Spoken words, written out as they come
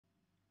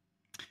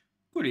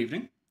Good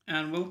evening,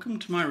 and welcome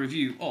to my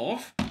review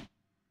of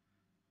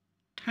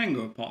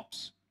Tango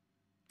Pops.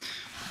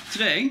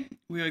 Today,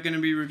 we are going to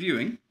be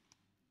reviewing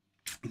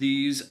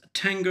these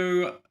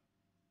Tango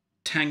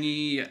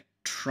Tangy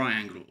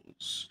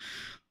Triangles.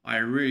 I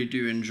really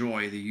do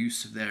enjoy the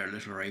use of their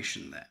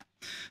alliteration there.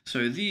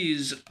 So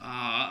these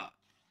are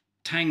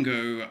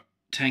Tango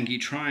Tangy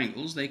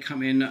Triangles. They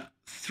come in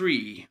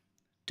 3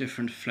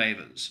 different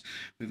flavors.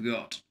 We've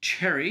got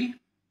cherry,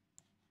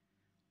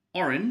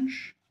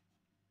 orange,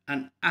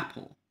 and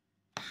apple.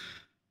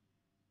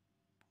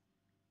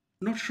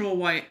 Not sure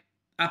why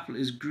apple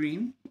is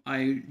green. I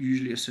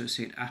usually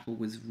associate apple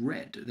with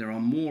red. There are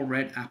more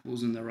red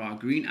apples than there are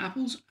green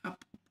apples.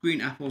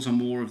 Green apples are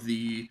more of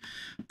the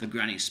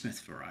Granny Smith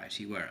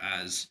variety,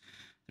 whereas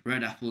the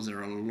red apples, there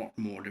are a lot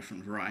more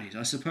different varieties.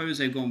 I suppose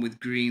they've gone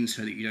with green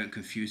so that you don't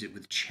confuse it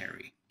with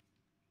cherry.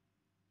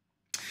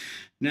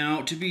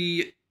 Now, to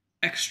be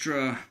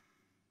extra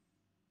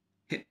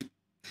hip,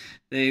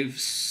 they've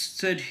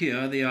said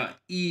here they are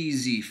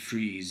easy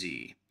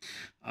freezy.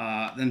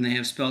 Then they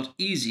have spelled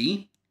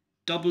easy,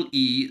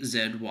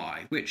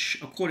 E-E-Z-Y, which,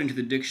 according to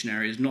the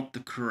dictionary, is not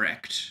the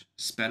correct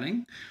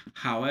spelling.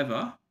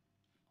 However,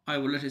 I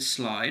will let it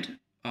slide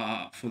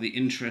for the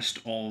interest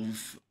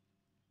of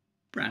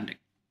branding.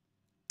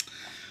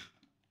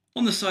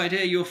 On the side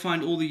here, you'll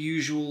find all the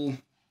usual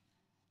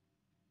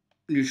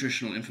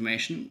nutritional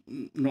information.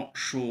 Not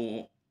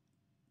sure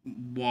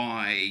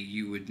why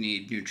you would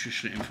need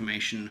nutritional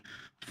information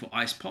for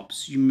ice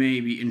pops. You may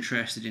be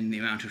interested in the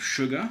amount of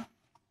sugar.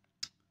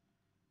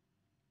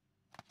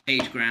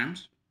 8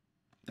 grams.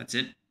 That's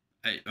it.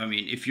 I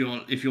mean, if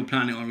you're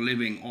planning on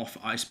living off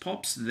ice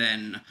pops,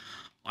 then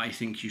I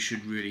think you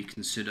should really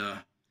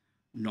consider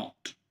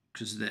not,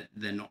 because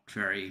they're not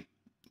very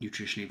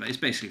nutritionally, but it's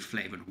basically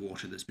flavored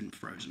water that's been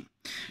frozen.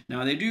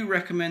 Now, they do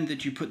recommend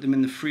that you put them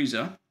in the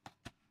freezer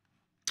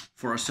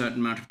for a certain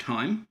amount of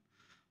time.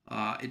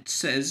 It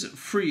says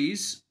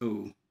freeze.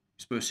 Oh, you're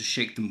supposed to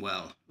shake them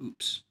well.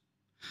 Oops.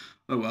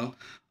 Oh well.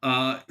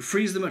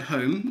 Freeze them at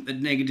home at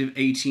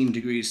 -18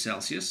 degrees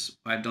Celsius.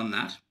 I've done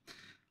that.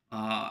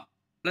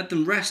 Let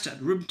them rest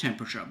at room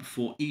temperature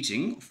before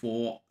eating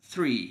for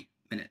 3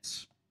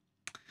 minutes.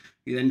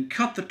 You then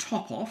cut the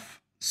top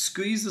off,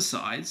 squeeze the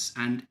sides,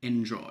 and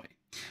enjoy.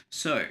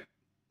 So,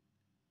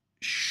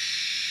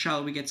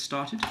 shall we get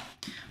started?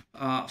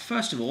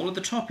 First of all, at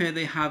the top here,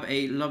 they have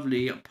a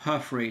lovely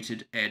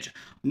perforated edge.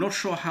 I'm not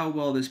sure how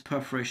well this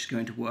perforation is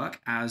going to work,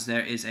 as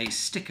there is a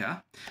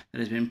sticker that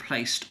has been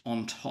placed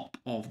on top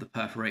of the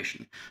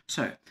perforation.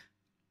 So,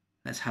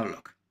 let's have a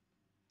look.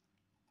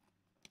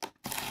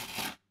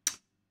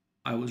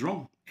 I was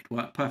wrong. It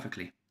worked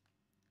perfectly.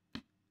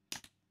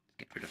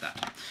 Get rid of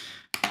that.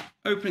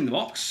 Opening the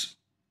box,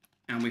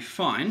 and we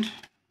find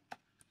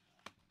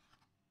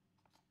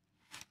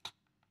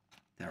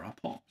there are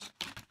pops.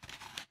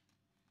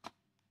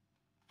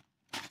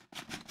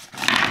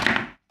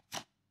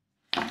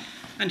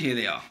 And here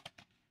they are.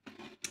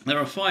 There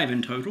are 5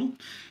 in total,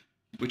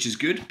 which is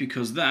good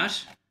because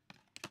that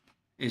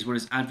is what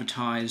is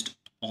advertised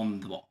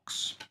on the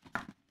box.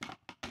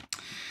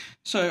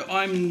 So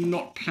I'm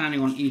not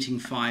planning on eating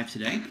 5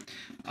 today.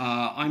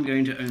 I'm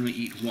going to only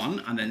eat 1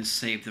 and then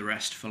save the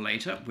rest for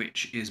later,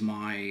 which is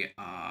my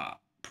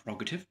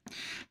prerogative.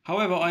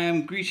 However, I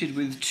am greeted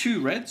with 2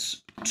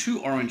 reds, 2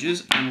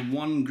 oranges, and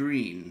 1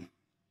 green.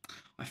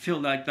 I feel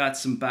like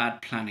that's some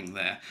bad planning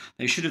there.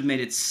 They should have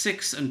made it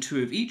 6 and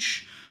 2 of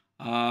each.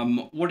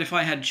 What if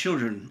I had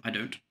children? I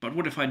don't. But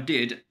what if I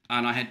did,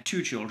 and I had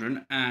 2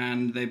 children,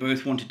 and they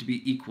both wanted to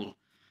be equal?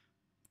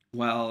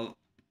 Well,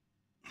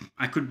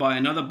 I could buy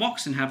another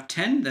box and have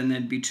 10, then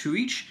there'd be 2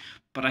 each,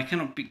 but I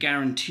cannot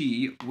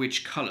guarantee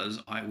which colours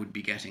I would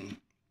be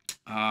getting.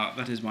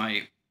 That is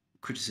my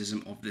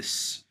criticism of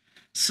this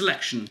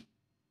selection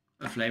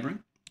of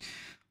flavouring.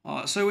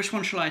 So which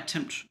one shall I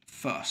attempt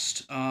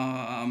first?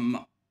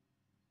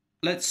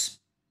 Let's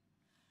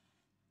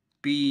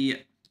be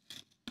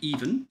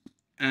even,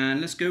 and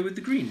let's go with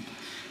the green,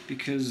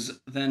 because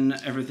then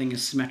everything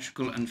is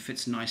symmetrical and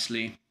fits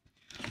nicely.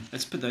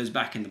 Let's put those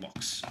back in the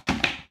box,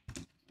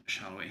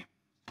 shall we?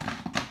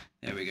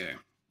 There we go.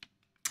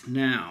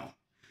 Now,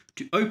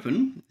 to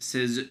open, it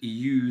says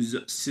use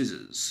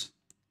scissors.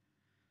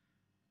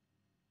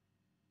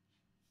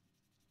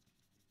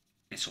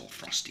 It's all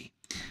frosty.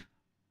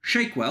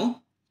 Shake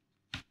well.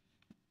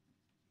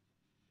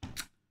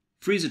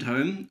 Freeze at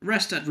home.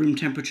 Rest at room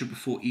temperature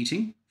before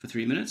eating for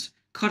 3 minutes.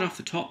 Cut off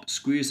the top,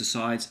 squeeze the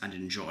sides, and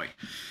enjoy.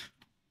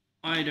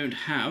 I don't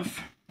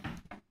have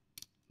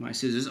my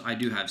scissors. I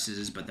do have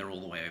scissors, but they're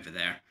all the way over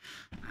there.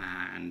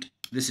 And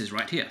this is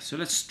right here. So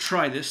let's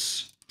try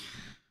this.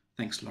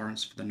 Thanks,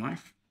 Lawrence, for the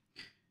knife.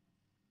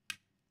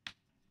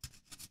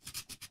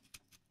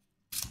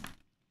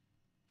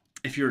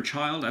 If you're a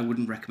child, I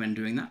wouldn't recommend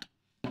doing that,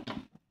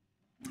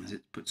 as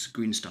it puts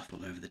green stuff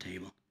all over the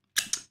table.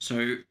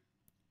 So,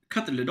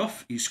 cut the lid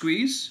off, you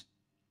squeeze.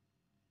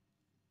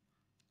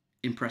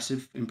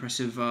 Impressive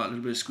little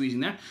bit of squeezing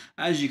there.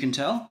 As you can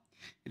tell,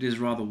 it is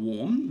rather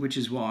warm, which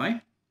is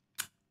why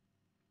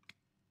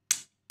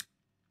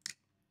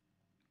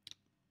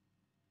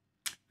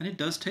and it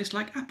does taste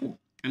like apple,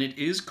 and it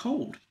is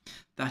cold.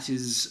 That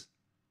is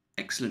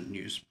excellent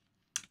news.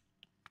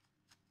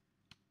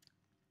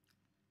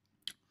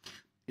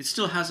 It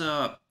still has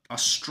a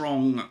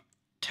strong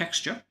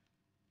texture,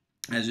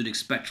 as you'd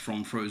expect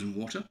from frozen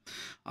water.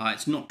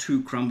 It's not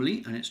too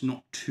crumbly, and it's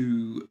not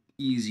too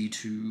easy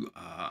to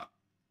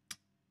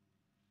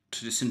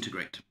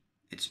disintegrate.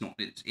 It's not.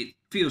 It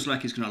feels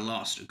like it's going to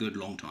last a good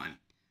long time.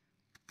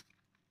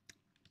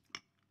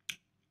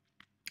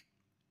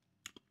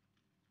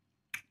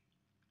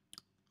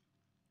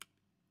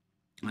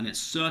 And it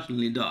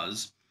certainly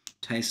does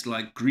taste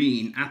like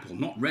green apple,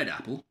 not red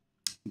apple,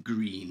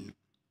 green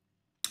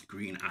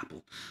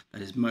apple.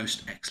 That is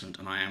most excellent,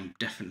 and I am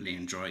definitely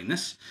enjoying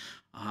this.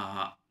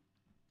 I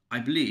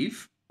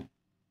believe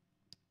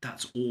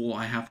that's all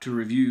I have to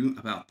review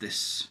about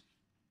this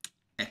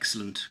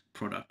excellent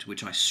product,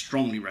 which I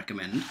strongly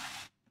recommend.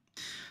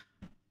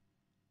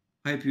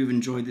 I hope you've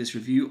enjoyed this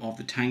review of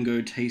the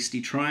Tango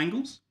Tasty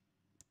Triangles.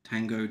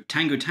 Tango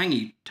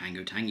Tangy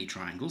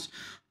Triangles.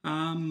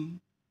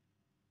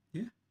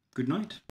 Yeah, good night.